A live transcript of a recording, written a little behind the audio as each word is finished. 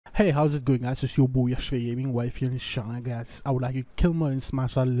Hey, how's it going, guys? It's your boy Yashvir Gaming. Well, if you're in this channel, guys, I would like you to kill me and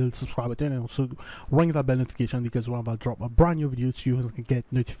smash that little subscribe button and also ring that bell notification, because whenever I drop a brand new video, it's you who can get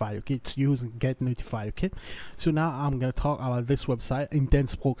notified, okay? It's you who can get notified, okay? So now I'm gonna talk about this website,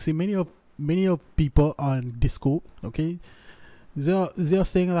 IntenseProxy. Many of people on Discord, okay, they're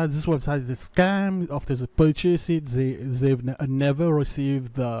saying that this website is a scam. After they purchase it, they've never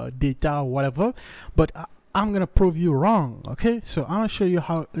received the data or whatever, but I'm gonna prove you wrong, okay? So I'm gonna show you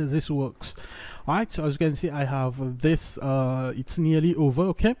how this works. Alright, so as you can see, I have this, it's nearly over,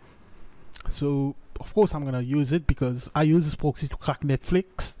 okay? So of course I'm gonna use it because I use this proxy to crack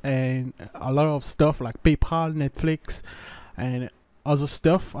Netflix and a lot of stuff like PayPal, Netflix, and other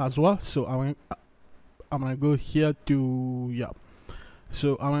stuff as well. So I'm gonna go here to,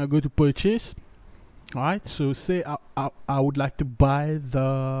 so I'm gonna go to purchase. Alright, so say I would like to buy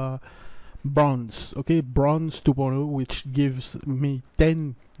the bronze, okay, bronze 2.0, which gives me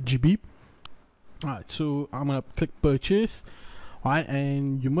 10 GB. Alright, so I'm gonna click purchase. Alright,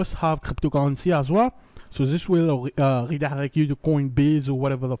 and you must have cryptocurrency as well, so this will redirect you to Coinbase or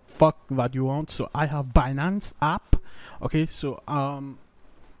whatever the fuck that you want. So I have Binance app, okay? So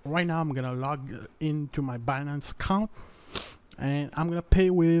right now I'm gonna log into my Binance account and I'm gonna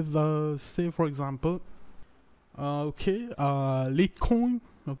pay with say for example Litecoin,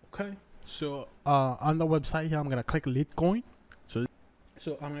 okay? So on the website here, I'm gonna click Litecoin. So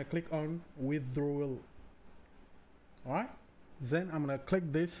I'm gonna click on withdrawal. Alright, then I'm gonna click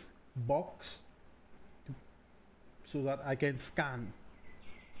this box so that I can scan.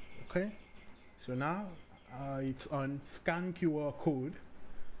 Okay, so now it's on scan QR code.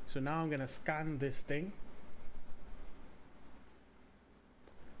 So now I'm gonna scan this thing.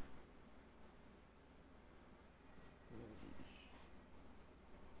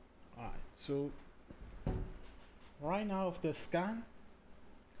 So right now after scan,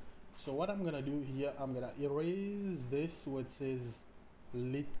 so what I'm gonna do here, I'm gonna erase this which says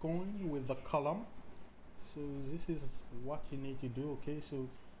Litecoin with the column. So this is what you need to do, okay? So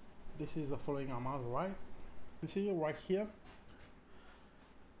this is the following amount, right? You see right here.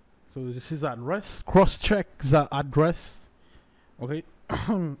 So this is address, cross check the address, okay?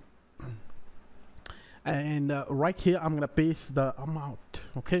 And right here I'm gonna paste the amount,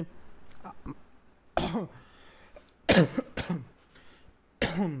 okay?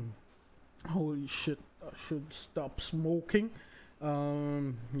 Holy shit, I should stop smoking.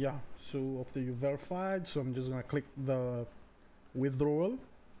 Yeah, so after you verified, so I'm just gonna click the withdrawal,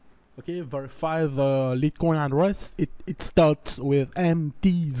 okay? Verify the Litecoin address. It starts with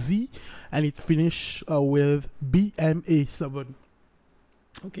MTZ and it finish with BMA7,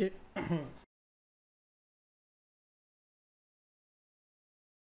 okay?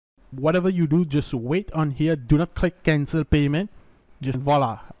 Whatever you do, just wait on here. Do not click cancel payment. Just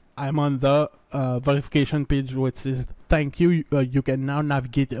voila, I'm on the verification page which says thank you. You can now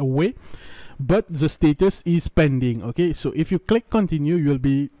navigate away, but the status is pending, okay? So if you click continue, you'll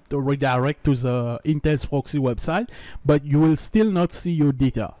be redirected to the IntenseProxy website, but you will still not see your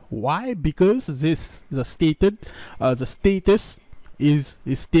data. Why? Because the status is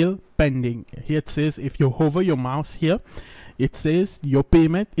still pending. Here it says, if you hover your mouse here, it says your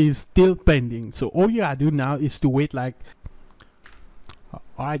payment is still pending. So all you gotta do now is to wait like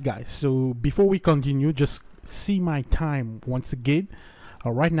alright guys, so before we continue, just see my time once again.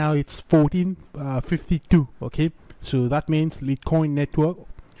 Right now it's 14:52, okay? So that means Litecoin network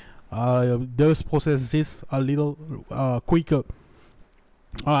does process this a little quicker.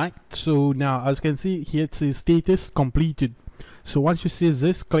 Alright, so now as you can see here, it says status completed. So once you see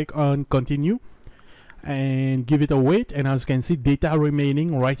this, click on continue and give it a wait, and as you can see, data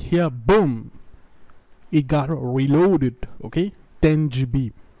remaining right here, boom, it got reloaded, okay? 10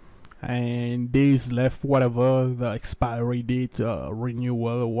 GB and days left, whatever the expiry date,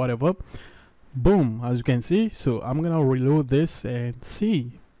 renewal or whatever, boom, as you can see. So I'm gonna reload this and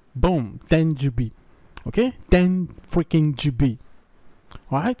see, boom, 10 GB, okay? 10 freaking GB.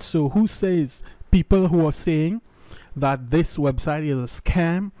 Alright, so who says, people who are saying that this website is a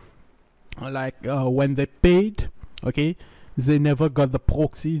scam, like when they paid, okay, they never got the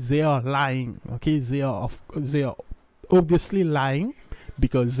proxy, they are lying, okay? They are obviously lying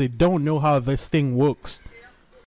because they don't know how this thing works.